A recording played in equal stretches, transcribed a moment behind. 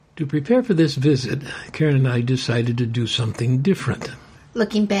To prepare for this visit, Karen and I decided to do something different.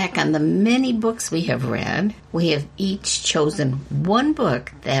 Looking back on the many books we have read, we have each chosen one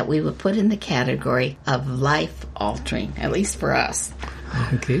book that we would put in the category of life-altering, at least for us.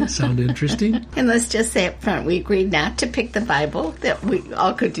 Okay, sound interesting? And let's just say up front, we agreed not to pick the Bible, that we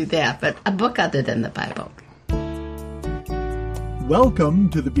all could do that, but a book other than the Bible. Welcome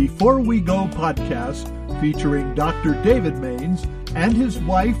to the Before We Go podcast featuring Dr. David Maines and his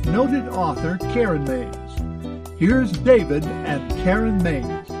wife, noted author Karen Maines. Here's David and Karen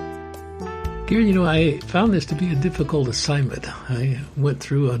Maines. Karen, I found this to be a difficult assignment. I went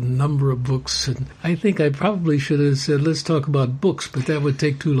through a number of books, and I think I probably should have said, let's talk about books, but that would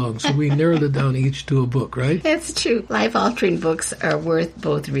take too long. So we narrowed it down each to a book, right? That's true. Life-altering books are worth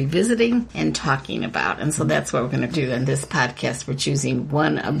both revisiting and talking about. And so that's what we're going to do in this podcast. We're choosing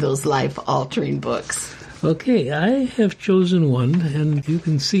one of those life-altering books. Okay, I have chosen one, and you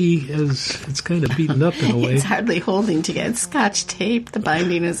can see as it's kind of beaten up in a way. It's hardly holding together. Scotch tape, the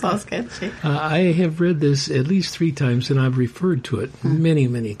binding is all sketchy. I have read this at least 3 times, and I've referred to it many,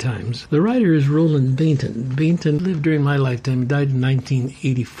 many times. The writer is Roland Bainton. Bainton lived during my lifetime, died in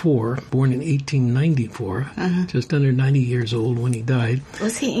 1984, born in 1894, just under 90 years old when he died.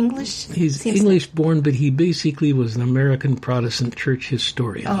 Was he English? He's English-born, but he basically was an American Protestant church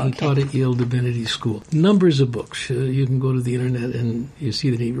historian. Oh, okay. He taught at Yale Divinity School. Numbers of books. You can go to the internet and you see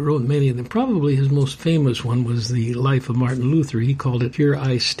that he wrote many of them. Probably his most famous one was The Life of Martin Luther. He called it Here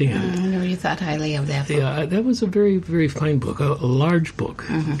I Stand. I know you thought highly of that book. Yeah, that was a very, very fine book, a large book.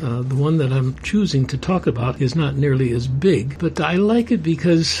 The one that I'm choosing to talk about is not nearly as big, but I like it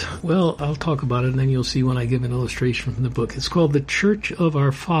because, well, I'll talk about it and then you'll see when I give an illustration from the book. It's called The Church of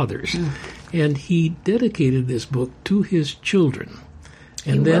Our Fathers. And he dedicated this book to his children.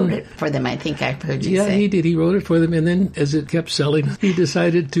 And he wrote it for them, I think I heard you say. Yeah, he did. He wrote it for them, and then as it kept selling, he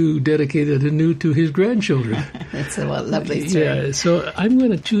decided to dedicate it anew to his grandchildren. That's a lovely story. Yeah, so I'm going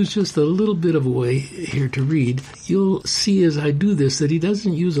to choose just a little bit of a way here to read. You'll see as I do this that he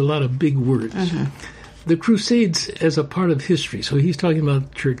doesn't use a lot of big words. The Crusades as a part of history. So he's talking about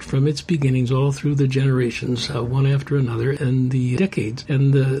the church from its beginnings all through the generations, one after another, and the decades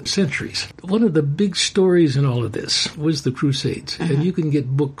and the centuries. One of the big stories in all of this was the Crusades. And you can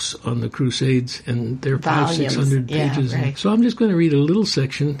get books on the Crusades, and they're 500-600 pages. Yeah, right. So I'm just going to read a little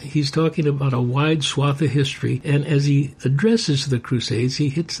section. He's talking about a wide swath of history, and as he addresses the Crusades, he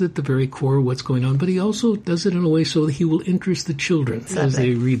hits at the very core of what's going on, but he also does it in a way so that he will interest the children as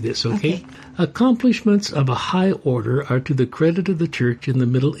they read this, okay? Accomplishments of a high order are to the credit of the Church in the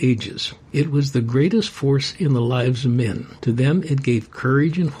Middle Ages. It was the greatest force in the lives of men. To them it gave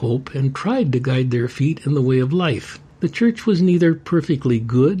courage and hope and tried to guide their feet in the way of life. The Church was neither perfectly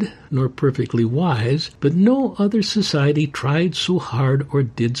good nor perfectly wise, but no other society tried so hard or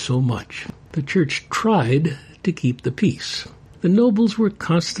did so much. The Church tried to keep the peace. The nobles were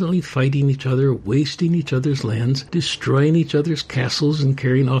constantly fighting each other, wasting each other's lands, destroying each other's castles, and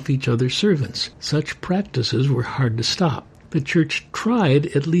carrying off each other's servants. Such practices were hard to stop. The Church tried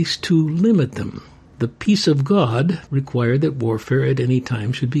at least to limit them. The peace of God required that warfare at any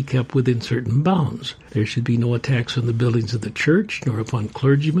time should be kept within certain bounds. There should be no attacks on the buildings of the church, nor upon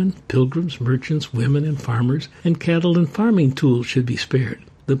clergymen, pilgrims, merchants, women, and farmers, and cattle and farming tools should be spared.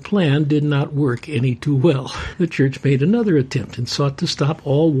 The plan did not work any too well. The church made another attempt and sought to stop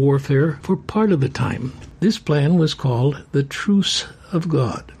all warfare for part of the time. This plan was called the Truce of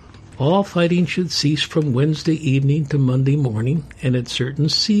God. All fighting should cease from Wednesday evening to Monday morning, and at certain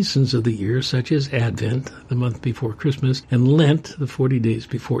seasons of the year, such as Advent, the month before Christmas, and Lent, the 40 days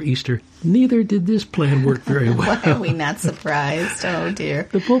before Easter. Neither did this plan work very well. Why are we not surprised? Oh, dear.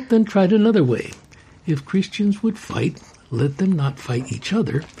 The Pope then tried another way. If Christians would fight, let them not fight each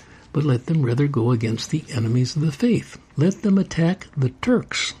other, but let them rather go against the enemies of the faith. Let them attack the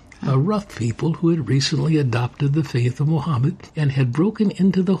Turks, a rough people who had recently adopted the faith of Muhammad and had broken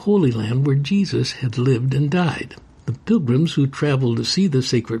into the Holy Land where Jesus had lived and died. The pilgrims who traveled to see the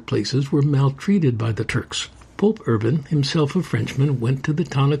sacred places were maltreated by the Turks. Pope Urban, himself a Frenchman, went to the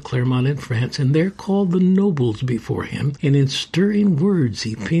town of Clermont in France and there called the nobles before him, and in stirring words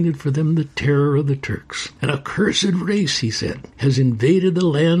he painted for them the terror of the Turks. An accursed race, he said, has invaded the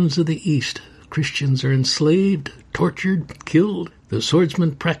lands of the East. Christians are enslaved, tortured, killed. The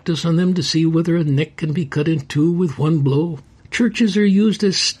swordsmen practice on them to see whether a neck can be cut in two with one blow. Churches are used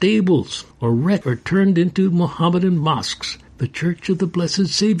as stables, or wrecked or turned into Mohammedan mosques. The Church of the Blessed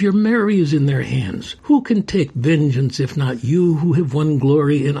Savior Mary is in their hands. Who can take vengeance if not you who have won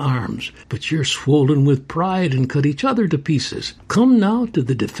glory in arms? But you're swollen with pride and cut each other to pieces. Come now to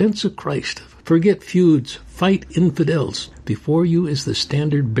the defense of Christ. Forget feuds, fight infidels. Before you is the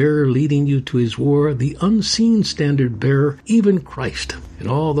standard bearer leading you to his war, the unseen standard bearer, even Christ. And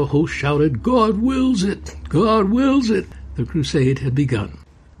all the host shouted, God wills it! God wills it! The crusade had begun.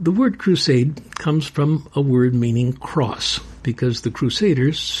 The word crusade comes from a word meaning cross, because the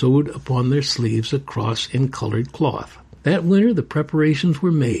crusaders sewed upon their sleeves a cross in colored cloth. That winter the preparations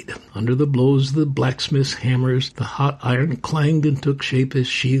were made. Under the blows of the blacksmith's hammers, the hot iron clanged and took shape as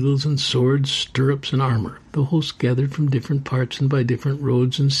shields and swords, stirrups and armor. The hosts gathered from different parts and by different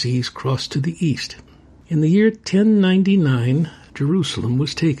roads and seas crossed to the east. In the year 1099, Jerusalem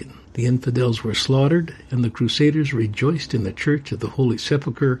was taken. The infidels were slaughtered, and the crusaders rejoiced in the church of the Holy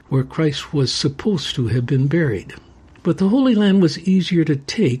Sepulchre, where Christ was supposed to have been buried. But the Holy Land was easier to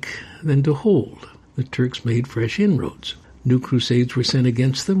take than to hold. The Turks made fresh inroads. New crusades were sent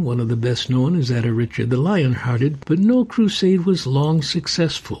against them. One of the best known is that of Richard the Lionhearted, but no crusade was long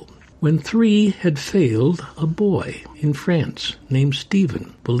successful. When 3 had failed, a boy in France named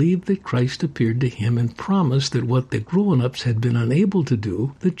Stephen believed that Christ appeared to him and promised that what the grown-ups had been unable to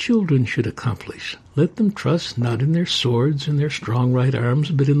do, the children should accomplish. Let them trust not in their swords and their strong right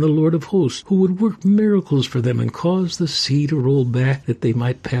arms, but in the Lord of hosts, who would work miracles for them and cause the sea to roll back, that they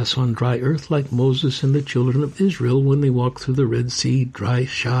might pass on dry earth like Moses and the children of Israel when they walked through the Red Sea, dry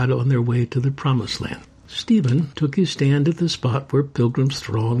shod on their way to the Promised Land. Stephen took his stand at the spot where pilgrims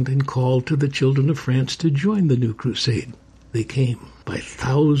thronged and called to the children of France to join the new crusade. They came. By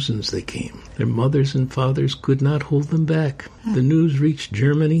thousands they came. Their mothers and fathers could not hold them back. The news reached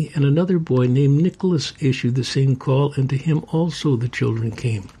Germany, and another boy named Nicholas issued the same call, and to him also the children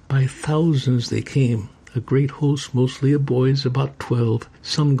came. By thousands they came. A great host, mostly of boys, about 12,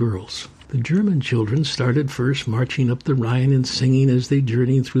 some girls. The German children started first, marching up the Rhine and singing as they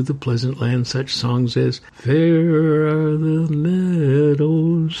journeyed through the pleasant land such songs as, Fair are the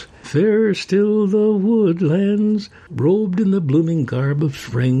meadows, fair still the woodlands, robed in the blooming garb of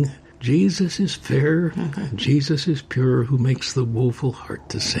spring. Jesus is fair, Jesus is pure, who makes the woeful heart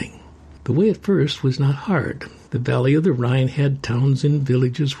to sing. The way at first was not hard. The valley of the Rhine had towns and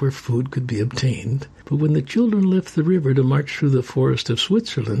villages where food could be obtained. But when the children left the river to march through the forest of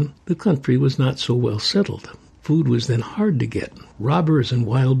Switzerland, the country was not so well settled. Food was then hard to get. Robbers and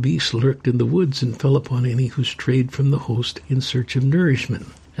wild beasts lurked in the woods and fell upon any who strayed from the host in search of nourishment.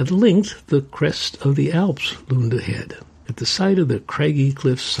 At length, the crest of the Alps loomed ahead. At the sight of the craggy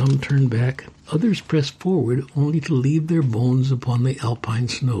cliffs, some turned back. Others pressed forward only to leave their bones upon the alpine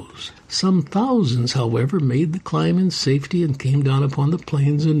snows. Some thousands, however, made the climb in safety and came down upon the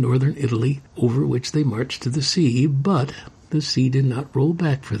plains in northern Italy, over which they marched to the sea, but the sea did not roll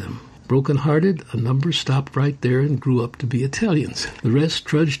back for them. Broken-hearted, a number stopped right there and grew up to be Italians. The rest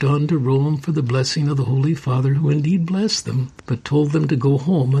trudged on to Rome for the blessing of the Holy Father, who indeed blessed them, but told them to go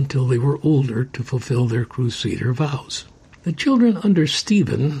home until they were older to fulfill their crusader vows. The children under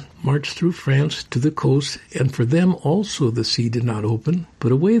Stephen marched through France to the coast, and for them also the sea did not open,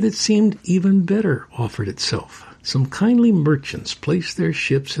 but a way that seemed even better offered itself. Some kindly merchants placed their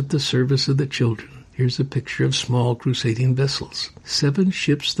ships at the service of the children. Here's a picture of small crusading vessels. 7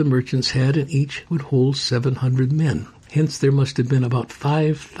 ships the merchants had, and each would hold 700 men. Hence there must have been about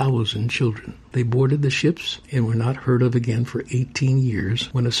 5,000 children. They boarded the ships and were not heard of again for 18 years,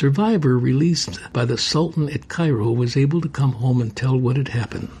 when a survivor released by the Sultan at Cairo was able to come home and tell what had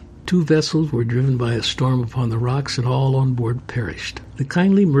happened. 2 vessels were driven by a storm upon the rocks, and all on board perished. The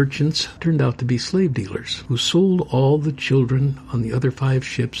kindly merchants turned out to be slave dealers, who sold all the children on the other 5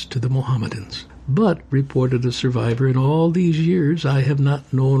 ships to the Mohammedans. But, reported a survivor, in all these years I have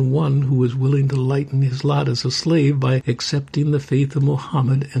not known one who was willing to lighten his lot as a slave by accepting the faith of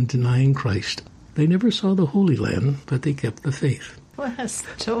Muhammad and denying Christ. They never saw the Holy Land, but they kept the faith. What a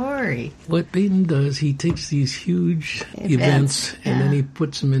story. What Baden does, he takes these huge events and then he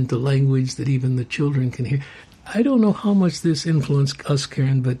puts them into language that even the children can hear. I don't know how much this influenced us,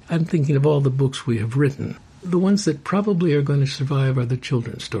 Karen, but I'm thinking of all the books we have written. The ones that probably are going to survive are the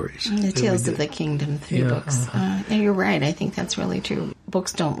children's stories. The Tales of the Kingdom, 3 books. And you're right. I think that's really true.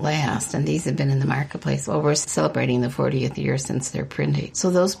 Books don't last, and these have been in the marketplace. Well, we're celebrating the 40th year since their printing. So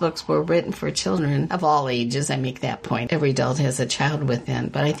those books were written for children of all ages. I make that point. Every adult has a child within.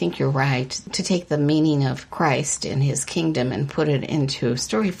 But I think you're right to take the meaning of Christ and his kingdom and put it into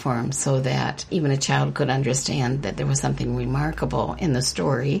story form so that even a child could understand that there was something remarkable in the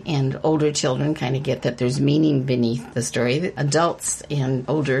story. And older children kind of get that there's meaning beneath the story. Adults and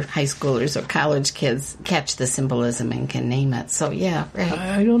older high schoolers or college kids catch the symbolism and can name it. So, yeah, right.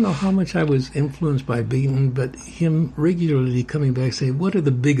 I don't know how much I was influenced by Baden, but him regularly coming back saying, what are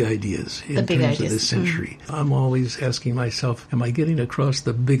the big ideas in terms of this century? I'm always asking myself, am I getting across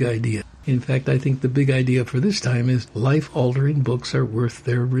the big idea? In fact, I think the big idea for this time is life-altering books are worth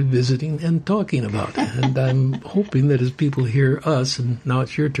their revisiting and talking about. And I'm hoping that as people hear us, and now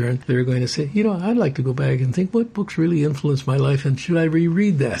it's your turn, they're going to say, I'd like to go back and think, what books really influenced my life, and should I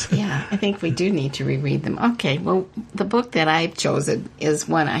reread that? Yeah, I think we do need to reread them. Okay, well, the book that I've chosen is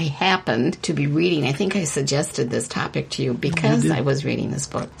one I happened to be reading. I think I suggested this topic to you because I was reading this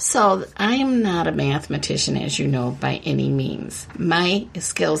book. So I am not a mathematician, as you know, by any means. My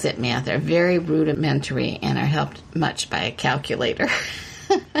skills at math are very rudimentary and are helped much by a calculator.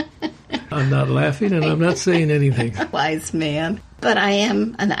 I'm not laughing and I'm not saying anything. Wise man. But I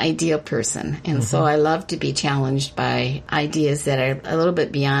am an ideal person, and so I love to be challenged by ideas that are a little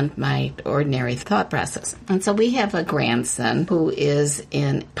bit beyond my ordinary thought process. And so we have a grandson who is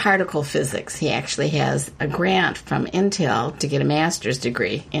in particle physics. He actually has a grant from Intel to get a master's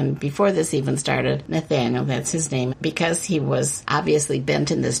degree. And before this even started, Nathaniel, that's his name, because he was obviously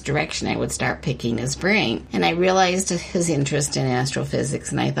bent in this direction, I would start picking his brain. And I realized his interest in astrophysics,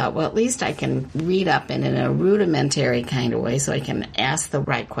 and I thought, well, at least I can read up in a rudimentary kind of way so I can ask the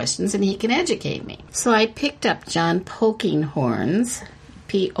right questions and he can educate me. So I picked up John Polkinghorne's,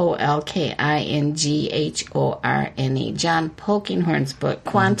 Polkinghorne, John Polkinghorne's book,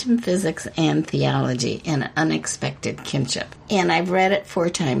 Quantum Physics and Theology, An Unexpected Kinship. And I've read it 4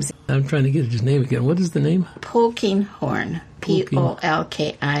 times. I'm trying to get his name again. What is the name? Polkinghorne. Polkinghorne.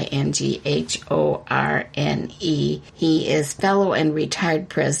 He is fellow and retired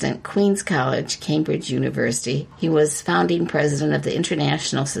president, Queen's College, Cambridge University. He was founding president of the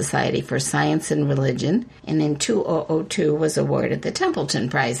International Society for Science and Religion, and in 2002 was awarded the Templeton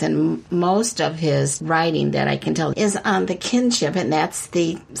Prize. And most of his writing that I can tell is on the kinship, and that's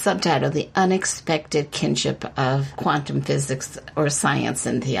the subtitle, The Unexpected Kinship of Quantum Physics or Science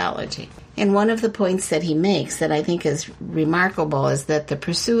and Theology. And one of the points that he makes that I think is remarkable is that the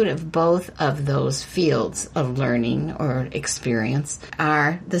pursuit of both of those fields of learning or experience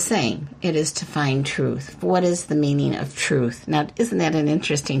are the same. It is to find truth. What is the meaning of truth? Now, isn't that an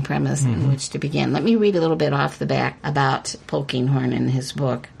interesting premise in which to begin? Let me read a little bit off the back about Polkinghorne in his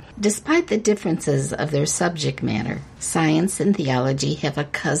book. Despite the differences of their subject matter, science and theology have a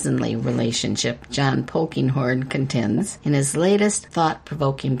cousinly relationship, John Polkinghorne contends in his latest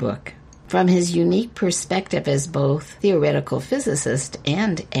thought-provoking book. From his unique perspective as both theoretical physicist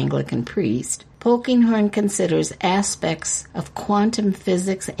and Anglican priest, Polkinghorne considers aspects of quantum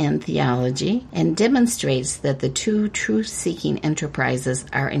physics and theology and demonstrates that the two truth-seeking enterprises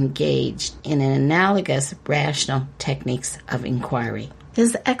are engaged in an analogous rational techniques of inquiry.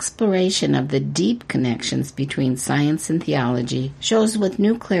 His exploration of the deep connections between science and theology shows with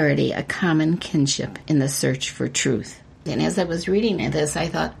new clarity a common kinship in the search for truth. And as I was reading this, I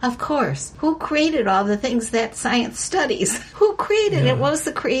thought, of course, who created all the things that science studies? Who created it? Was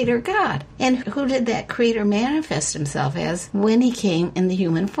the Creator God? And who did that Creator manifest himself as when he came in the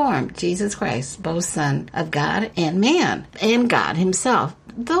human form? Jesus Christ, both Son of God and man, and God himself.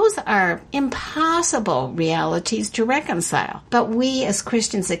 Those are impossible realities to reconcile. But we as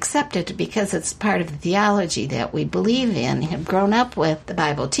Christians accept it because it's part of the theology that we believe in, have grown up with. The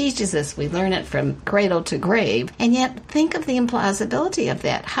Bible teaches us. We learn it from cradle to grave. And yet, think of the implausibility of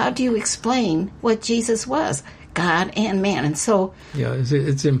that. How do you explain what Jesus was? God and man. And so... Yeah,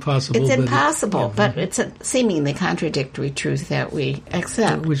 it's impossible. It's impossible, but it's a seemingly contradictory truth that we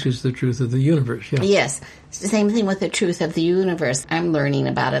accept. Which is the truth of the universe, yeah. Yes. It's the same thing with the truth of the universe. I'm learning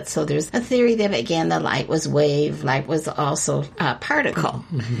about it. So there's a theory that, again, the light was wave. Light was also a particle.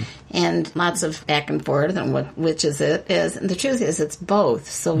 Mm-hmm. And lots of back and forth on which is it is. And the truth is it's both.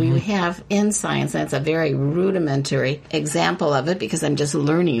 So we have in science, and it's a very rudimentary example of it because I'm just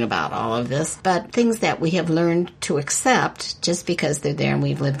learning about all of this, but things that we have learned to accept just because they're there and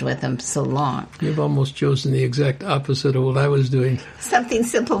we've lived with them so long. You've almost chosen the exact opposite of what I was doing. Something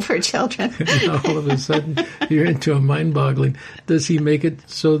simple for children. All of a sudden, you're into a mind-boggling. Does he make it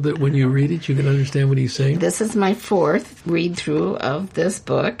so that when you read it, you can understand what he's saying? This is my 4th read-through of this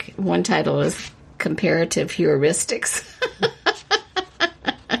book. One title is Comparative Heuristics.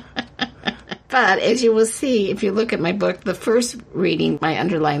 But as you will see, if you look at my book, the first reading, my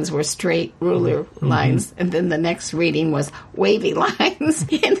underlines were straight ruler lines, and then the next reading was wavy lines.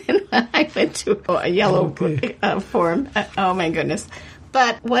 And then when I went to a yellow form, oh my goodness.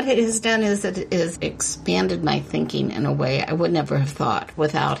 But what it has done is it has expanded my thinking in a way I would never have thought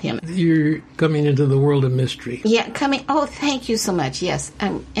without him. You're coming into the world of mystery. Yeah, thank you so much. Yes,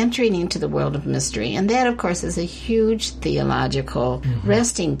 I'm entering into the world of mystery. And that, of course, is a huge theological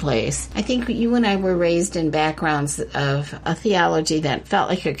resting place. I think you and I were raised in backgrounds of a theology that felt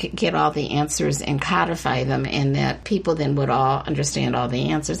like it could get all the answers and codify them, and that people then would all understand all the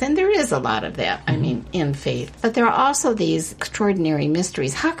answers. And there is a lot of that, in faith. But there are also these extraordinary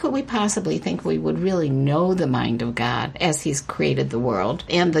mysteries. How could we possibly think we would really know the mind of God as He's created the world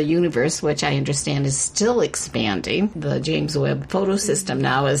and the universe, which I understand is still expanding? The James Webb photo system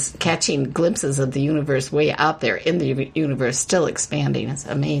now is catching glimpses of the universe way out there in the universe, still expanding. It's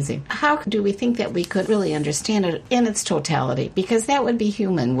amazing. How do we think that we could really understand it in its totality? Because that would be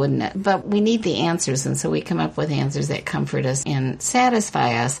human, wouldn't it? But we need the answers, and so we come up with answers that comfort us and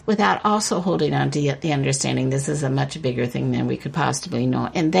satisfy us without also holding on to the understanding this is a much bigger thing than we could possibly know.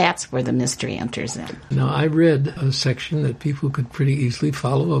 And that's where the mystery enters in. Now, I read a section that people could pretty easily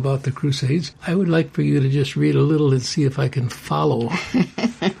follow about the Crusades. I would like for you to just read a little and see if I can follow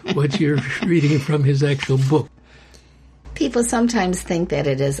what you're reading from his actual book. People sometimes think that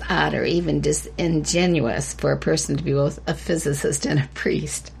it is odd or even disingenuous for a person to be both a physicist and a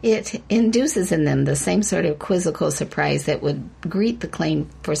priest. It induces in them the same sort of quizzical surprise that would greet the claim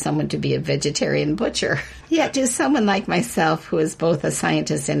for someone to be a vegetarian butcher. Yet to someone like myself, who is both a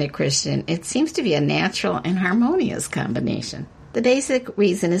scientist and a Christian, it seems to be a natural and harmonious combination. The basic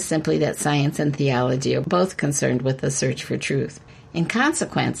reason is simply that science and theology are both concerned with the search for truth. In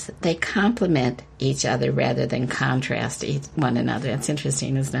consequence, they complement each other rather than contrast one another. That's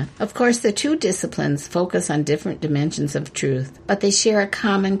interesting, isn't it? Of course, the two disciplines focus on different dimensions of truth, but they share a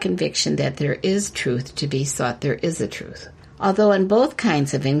common conviction that there is truth to be sought. There is a truth. Although in both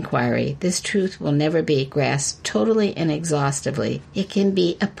kinds of inquiry, this truth will never be grasped totally and exhaustively, it can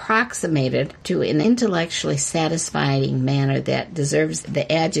be approximated to an intellectually satisfying manner that deserves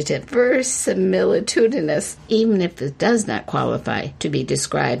the adjective verisimilitudinous, even if it does not qualify to be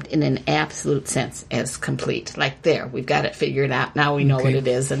described in an absolute sense as complete. Like there, we've got it figured out. Now we know what it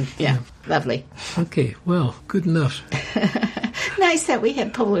is, and lovely. Okay, well, good enough. Nice that we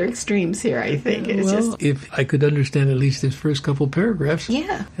had polar extremes here, I think. If I could understand at least his first couple paragraphs.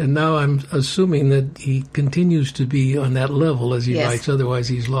 Yeah. And now I'm assuming that he continues to be on that level as he writes, otherwise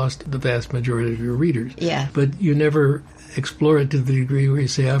he's lost the vast majority of your readers. Yeah. But you never explore it to the degree where you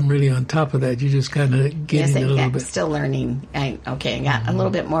say, I'm really on top of that. You just kind of get in a little bit. Still learning. I got a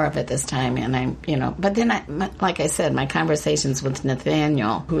little bit more of it this time, and but then, like I said, my conversations with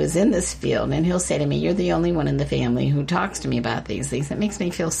Nathaniel, who is in this field, and he'll say to me, you're the only one in the family who talks to me about these things. It makes me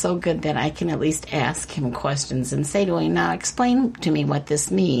feel so good that I can at least ask him questions and say to him, now explain to me what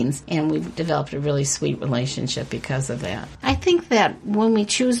this means. And we've developed a really sweet relationship because of that. I think that when we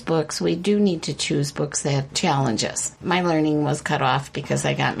choose books, we do need to choose books that challenge us. My learning was cut off because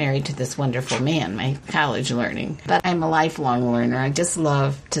I got married to this wonderful man, my college learning. But I'm a lifelong learner. I just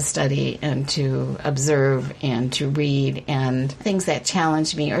love to study and to observe and to read, and things that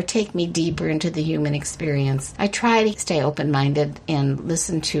challenge me or take me deeper into the human experience. I try to stay open-minded and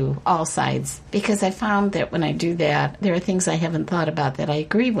listen to all sides, because I found that when I do that, there are things I haven't thought about that I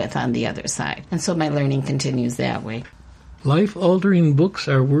agree with on the other side. And so my learning continues that way. Life-altering books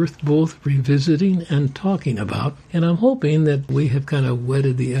are worth both revisiting and talking about, and I'm hoping that we have kind of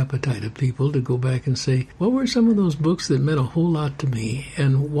whetted the appetite of people to go back and say, what were some of those books that meant a whole lot to me,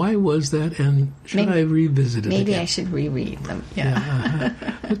 and why was that, and should I revisit it Maybe again? I should reread them.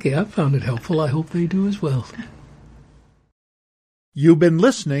 Okay, I found it helpful. I hope they do as well. You've been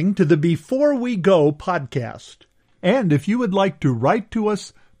listening to the Before We Go podcast. And if you would like to write to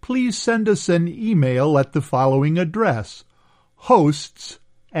us, please send us an email at the following address: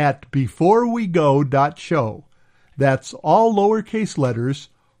 hosts@beforewego.show. That's all lowercase letters,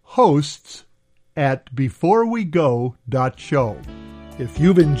 hosts@beforewego.show. If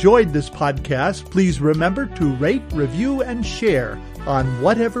you've enjoyed this podcast, please remember to rate, review, and share on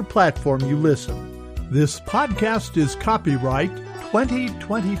whatever platform you listen. This podcast is copyright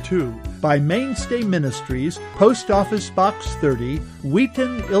 2022 by Mainstay Ministries, Post Office Box 30,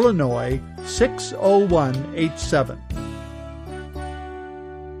 Wheaton, Illinois 60187.